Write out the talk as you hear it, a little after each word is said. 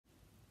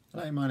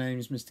Hello, my name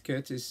is Mr.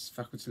 Curtis,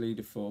 Faculty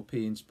Leader for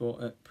PE and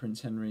Sport at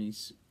Prince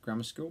Henry's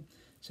Grammar School.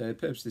 So the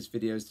purpose of this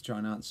video is to try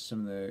and answer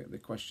some of the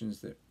questions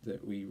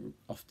that we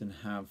often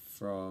have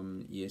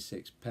from Year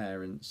 6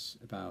 parents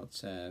about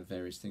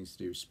various things to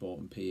do with sport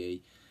and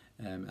PE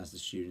as the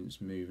students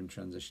move and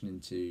transition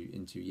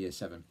into Year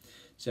 7.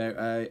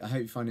 So I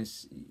hope you find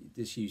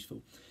this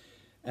useful.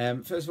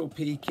 First of all,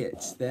 PE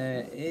kits.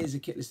 There is a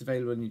kit list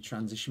available in your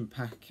transition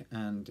pack,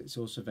 and it's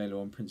also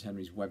available on Prince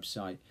Henry's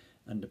website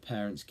under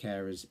Parents,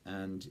 Carers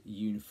and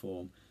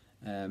Uniform.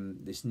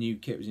 This new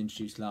kit was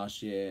introduced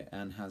last year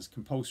and has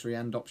compulsory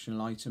and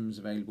optional items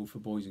available for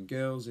boys and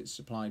girls. It's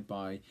supplied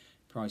by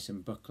Price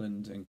and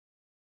Buckland and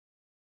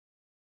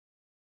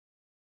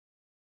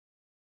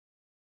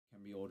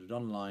can be ordered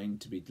online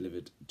to be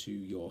delivered to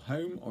your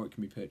home, or it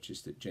can be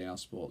purchased at JR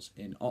Sports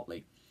in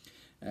Otley.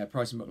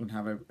 Price and Buckland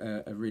have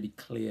a really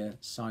clear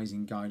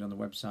sizing guide on the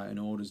website, and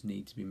orders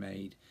need to be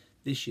made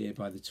this year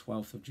by the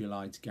 12th of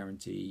July to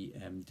guarantee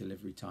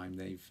delivery time.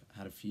 They've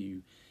had a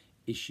few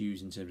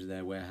issues in terms of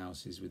their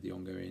warehouses with the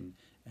ongoing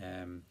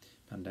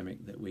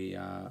pandemic that we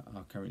are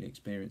currently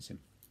experiencing.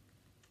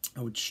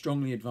 I would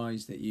strongly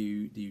advise that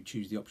you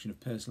choose the option of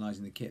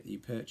personalising the kit that you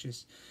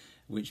purchase,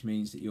 which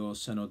means that your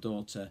son or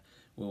daughter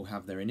will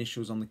have their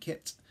initials on the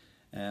kit.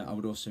 I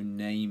would also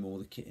name all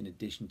the kit in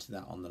addition to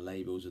that on the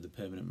labels with a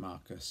permanent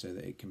marker so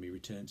that it can be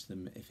returned to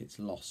them if it's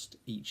lost.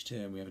 Each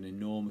term we have an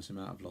enormous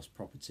amount of lost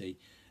property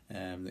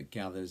that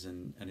gathers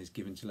and is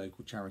given to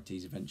local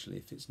charities eventually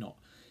if it's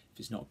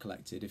not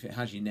collected. If it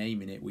has your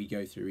name in it, we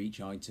go through each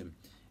item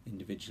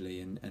individually,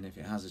 and if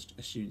it has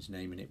a student's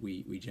name in it,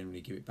 we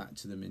generally give it back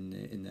to them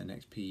in their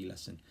next PE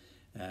lesson,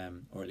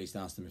 or at least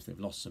ask them if they've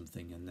lost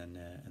something, and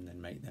then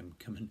make them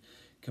come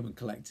and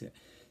collect it.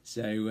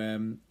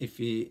 So if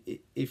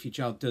your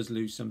child does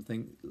lose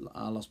something,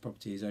 our lost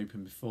property is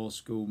open before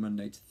school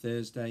Monday to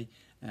Thursday,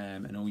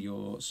 and all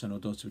your son or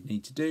daughter would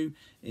need to do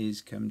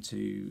is come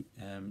to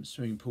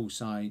swimming pool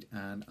side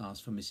and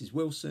ask for Mrs.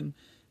 Wilson,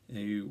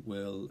 who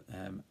will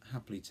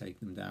happily take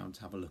them down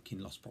to have a look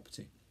in lost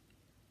property.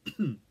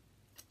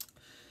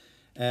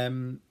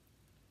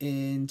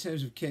 In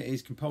terms of kit, it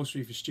is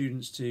compulsory for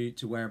students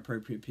to wear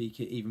appropriate PE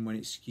kit even when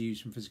it's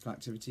excused from physical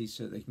activities,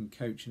 so that they can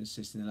coach and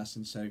assist in the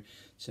lesson. So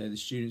the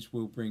students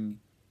will bring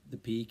the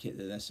PE kit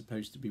that they're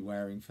supposed to be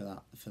wearing for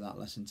that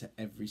lesson to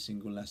every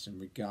single lesson,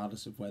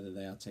 regardless of whether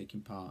they are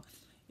taking part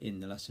in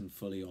the lesson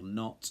fully or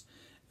not.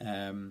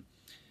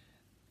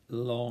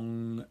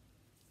 Long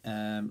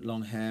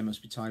hair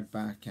must be tied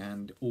back,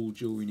 and all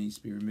jewellery needs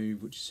to be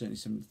removed, which is certainly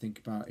something to think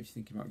about. If you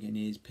think about getting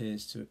ears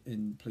pierced,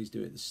 please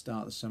do it at the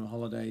start of the summer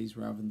holidays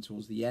rather than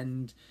towards the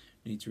end.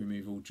 We need to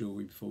remove all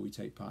jewellery before we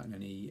take part in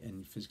any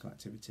physical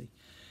activity.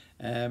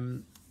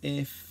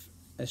 If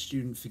a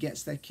student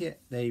forgets their kit,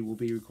 they will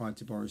be required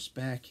to borrow a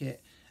spare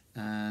kit,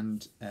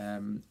 and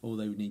all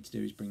they would need to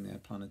do is bring their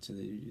planner to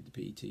the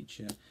PE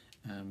teacher,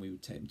 and we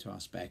would take them to our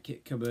spare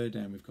kit cupboard,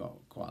 and we've got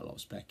quite a lot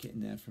of spare kit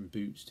in there, from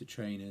boots to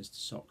trainers to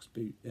socks,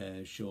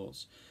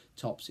 shorts,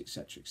 tops,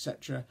 etc,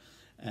 etc.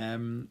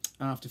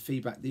 After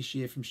feedback this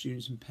year from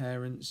students and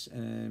parents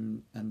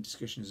and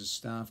discussions as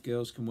staff,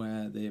 girls can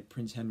wear the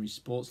Prince Henry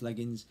sports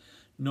leggings,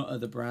 not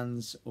other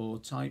brands or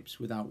types,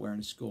 without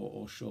wearing a skirt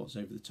or shorts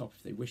over the top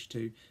if they wish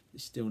to. They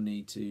still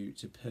need to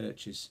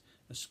purchase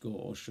a skirt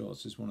or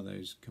shorts as one of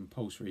those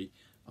compulsory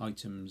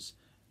items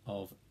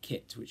of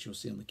kit, which you'll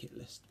see on the kit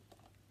list.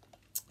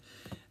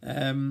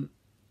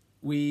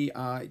 We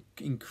are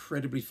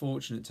incredibly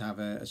fortunate to have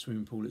a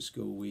swimming pool at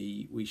school.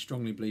 We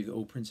strongly believe that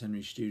all Prince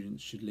Henry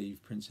students should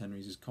leave Prince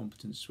Henry's as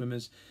competent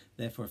swimmers.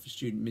 Therefore, if a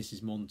student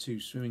misses more than 2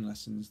 swimming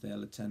lessons,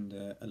 they'll attend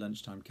a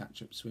lunchtime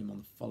catch-up swim on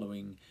the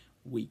following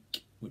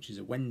week, which is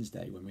a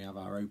Wednesday, when we have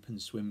our open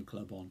swim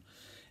club on.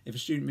 If a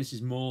student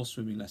misses more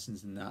swimming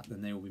lessons than that,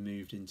 then they will be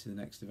moved into the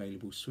next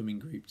available swimming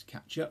group to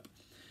catch up.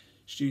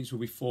 Students will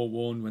be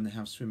forewarned when they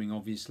have swimming,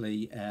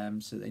 obviously,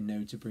 so they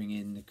know to bring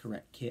in the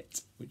correct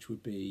kit, which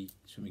would be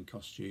swimming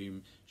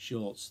costume,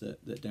 shorts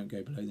that don't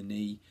go below the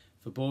knee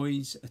for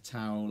boys, a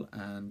towel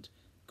and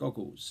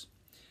goggles.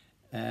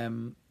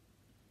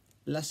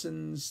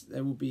 Lessons,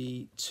 there will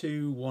be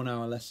 2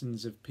 one-hour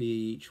lessons of PE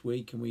each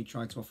week, and we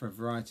try to offer a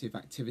variety of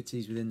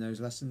activities within those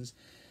lessons.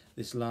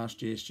 This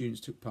last year, students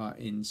took part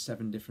in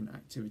 7 different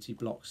activity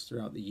blocks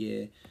throughout the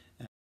year.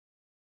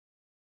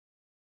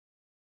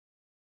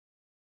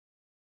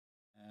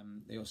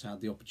 They also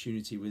had the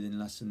opportunity within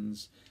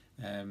lessons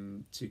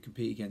to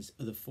compete against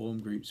other form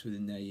groups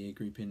within their year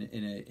group in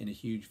a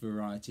huge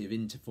variety of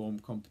inter-form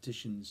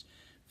competitions,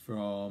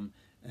 from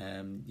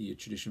the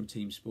traditional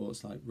team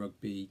sports like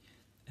rugby,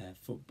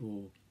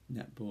 football,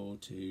 netball,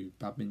 to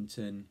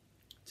badminton,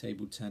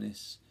 table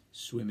tennis,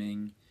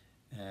 swimming,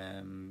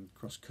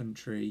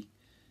 cross-country,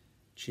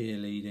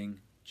 cheerleading,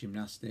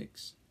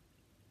 gymnastics.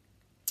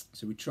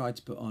 So we try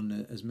to put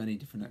on as many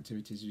different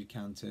activities as we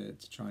can to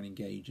try and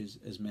engage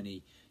as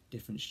many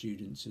different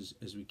students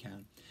as we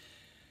can.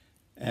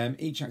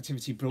 Each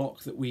activity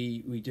block that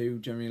we do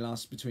generally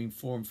lasts between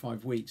 4 and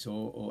 5 weeks,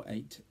 or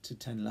 8 to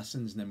 10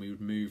 lessons, and then we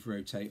would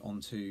rotate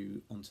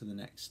onto the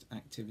next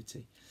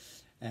activity.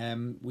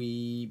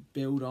 We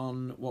build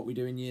on what we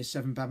do in Year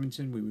 7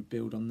 badminton. We would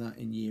build on that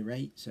in Year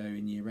 8. So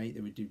in Year 8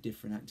 they would do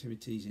different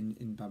activities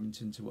in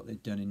badminton to what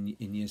they'd done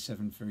in Year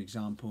 7, for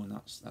example, and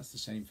that's the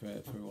same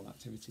for all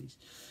activities.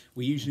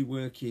 We usually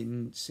work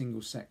in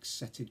single-sex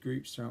setted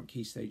groups throughout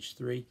Key Stage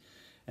 3,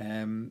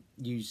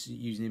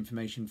 using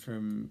information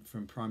from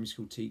primary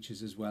school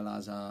teachers, as well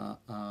as our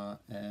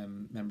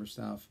member of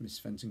staff, Miss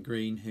Fenton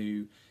Green,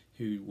 who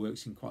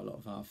works in quite a lot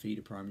of our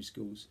feeder primary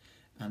schools.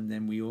 And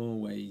then we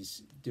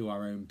always do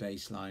our own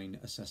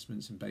baseline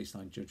assessments and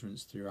baseline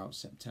judgments throughout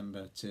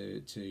September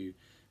to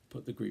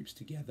put the groups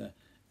together.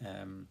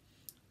 And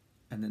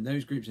then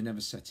those groups are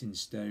never set in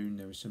stone.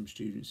 There are some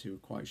students who are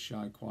quite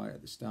shy, quiet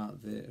at the start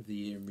of the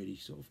year, and really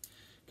sort of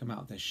come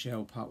out of their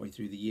shell partway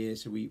through the year.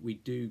 So we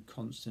do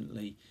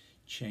constantly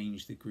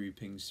change the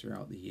groupings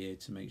throughout the year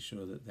to make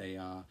sure that they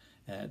are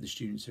the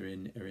students are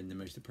in the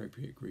most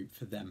appropriate group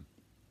for them.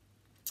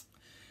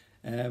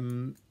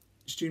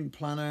 Student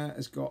planner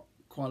has got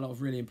quite a lot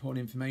of really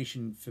important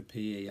information for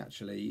PE,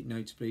 actually,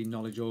 notably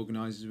knowledge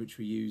organisers, which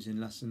we use in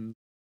lessons.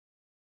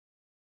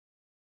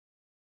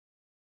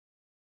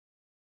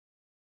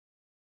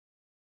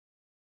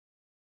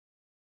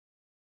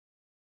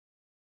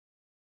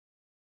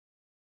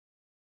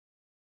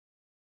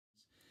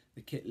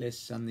 The kit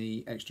lists and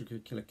the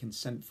extracurricular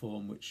consent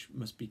form, which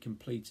must be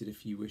completed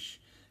if you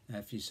wish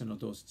for your son or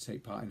daughter to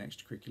take part in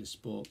extracurricular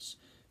sports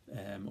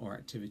or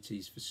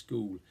activities for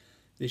school.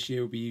 This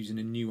year we'll be using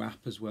a new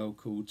app as well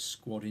called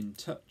Squad in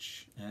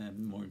Touch.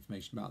 More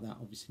information about that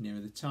obviously nearer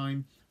the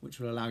time, which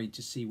will allow you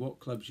to see what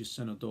clubs your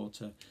son or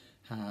daughter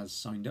has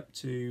signed up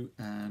to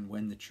and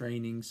when the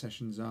training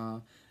sessions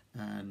are,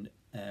 and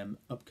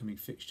upcoming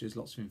fixtures.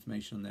 Lots of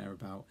information on there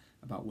about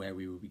where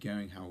we will be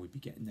going, how we'll be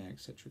getting there,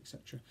 etc,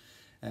 etc.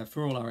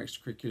 For all our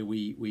extracurricular,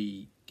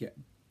 we get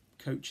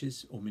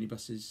coaches or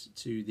minibuses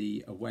to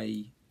the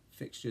away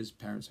fixtures.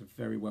 Parents are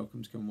very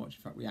welcome to come and watch.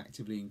 In fact, we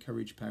actively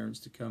encourage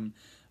parents to come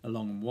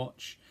along and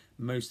watch.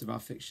 Most of our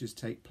fixtures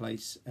take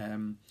place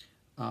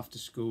after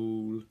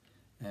school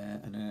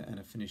and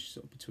are finished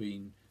sort of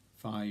between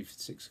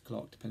 5-6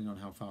 o'clock, depending on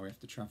how far we have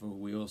to travel.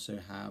 We also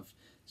have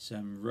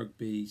some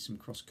rugby, some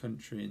cross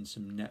country, and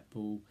some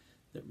netball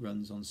that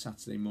runs on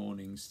Saturday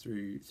mornings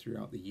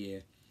throughout the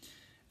year.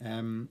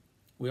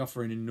 We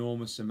offer an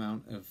enormous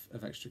amount of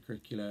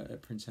extracurricular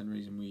at Prince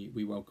Henry's, and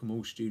we welcome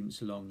all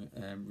students along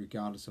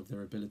regardless of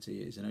their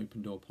ability. It is an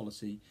open door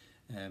policy.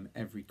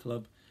 Every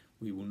club,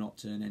 we will not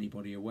turn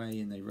anybody away,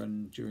 and they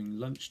run during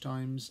lunch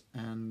times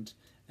and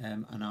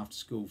after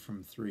school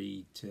from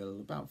 3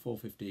 till about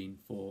 4:15,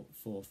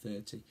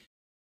 4:30.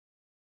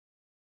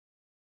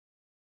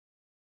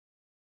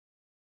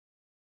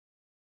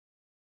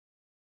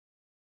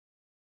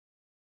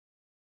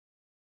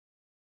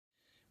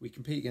 We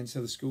compete against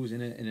other schools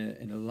in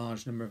a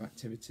large number of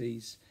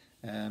activities,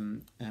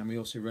 and we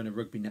also run a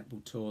rugby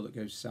netball tour that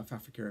goes to South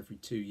Africa every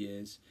 2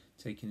 years,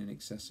 taking in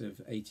excess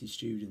of 80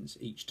 students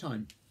each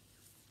time.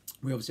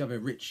 We obviously have a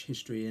rich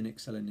history in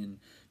excelling in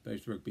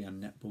both rugby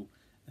and netball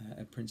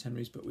at Prince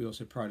Henry's, but we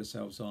also pride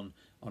ourselves on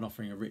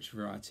offering a rich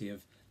variety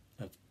of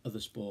other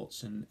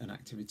sports and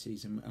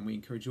activities, and we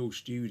encourage all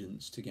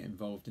students to get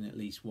involved in at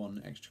least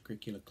one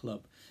extracurricular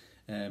club.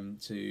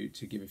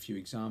 To give a few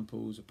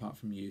examples, apart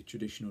from your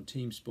traditional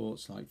team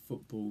sports like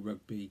football,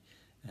 rugby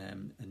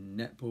and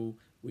netball,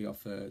 we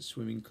offer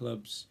swimming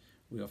clubs,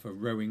 we offer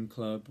rowing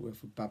club, we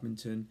offer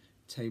badminton,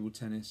 table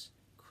tennis,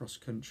 cross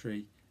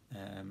country,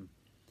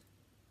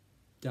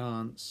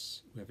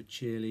 dance, we have a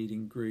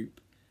cheerleading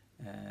group,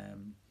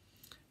 and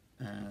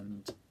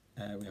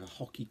we have a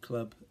hockey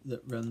club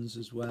that runs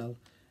as well.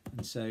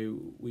 And so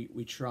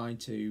we try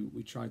to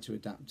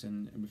adapt,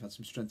 and we've had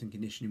some strength and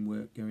conditioning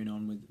work going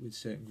on with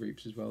certain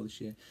groups as well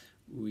this year.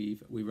 We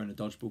run a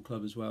dodgeball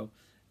club as well.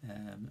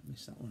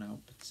 Missed that one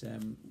out, but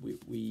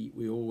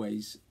we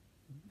always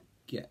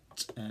get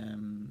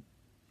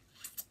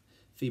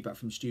feedback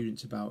from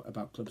students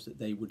about clubs that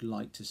they would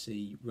like to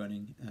see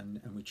running, and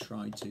we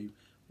try to,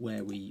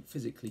 where we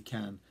physically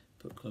can,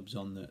 put clubs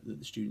on that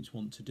the students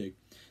want to do.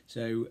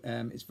 So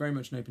it's very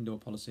much an open door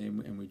policy,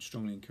 and we'd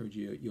strongly encourage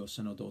your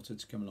son or daughter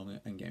to come along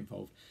and get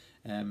involved,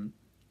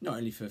 not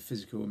only for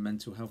physical and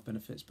mental health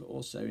benefits, but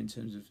also in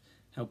terms of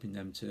helping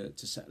them to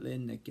settle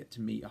in. They get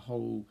to meet a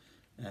whole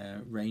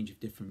range of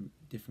different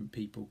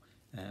people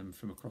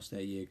from across their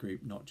year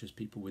group, not just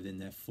people within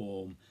their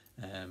form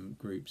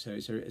group. So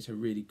it's a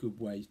really good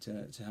way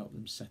to help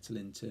them settle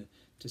into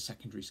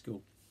secondary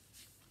school.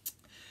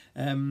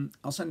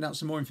 I'll send out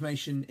some more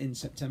information in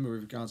September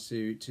with regards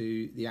to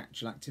the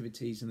actual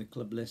activities and the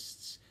club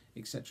lists,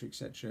 etc,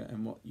 etc,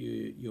 and what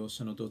your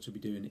son or daughter will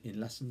be doing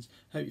in lessons.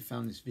 Hope you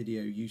found this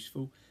video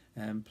useful.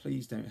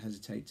 Please don't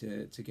hesitate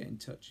to get in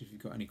touch if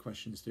you've got any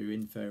questions through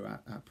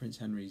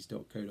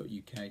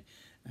info@princehenrys.co.uk,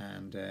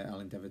 and I'll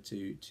endeavour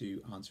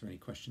to answer any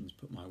questions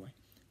put my way.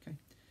 Okay,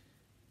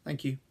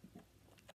 thank you.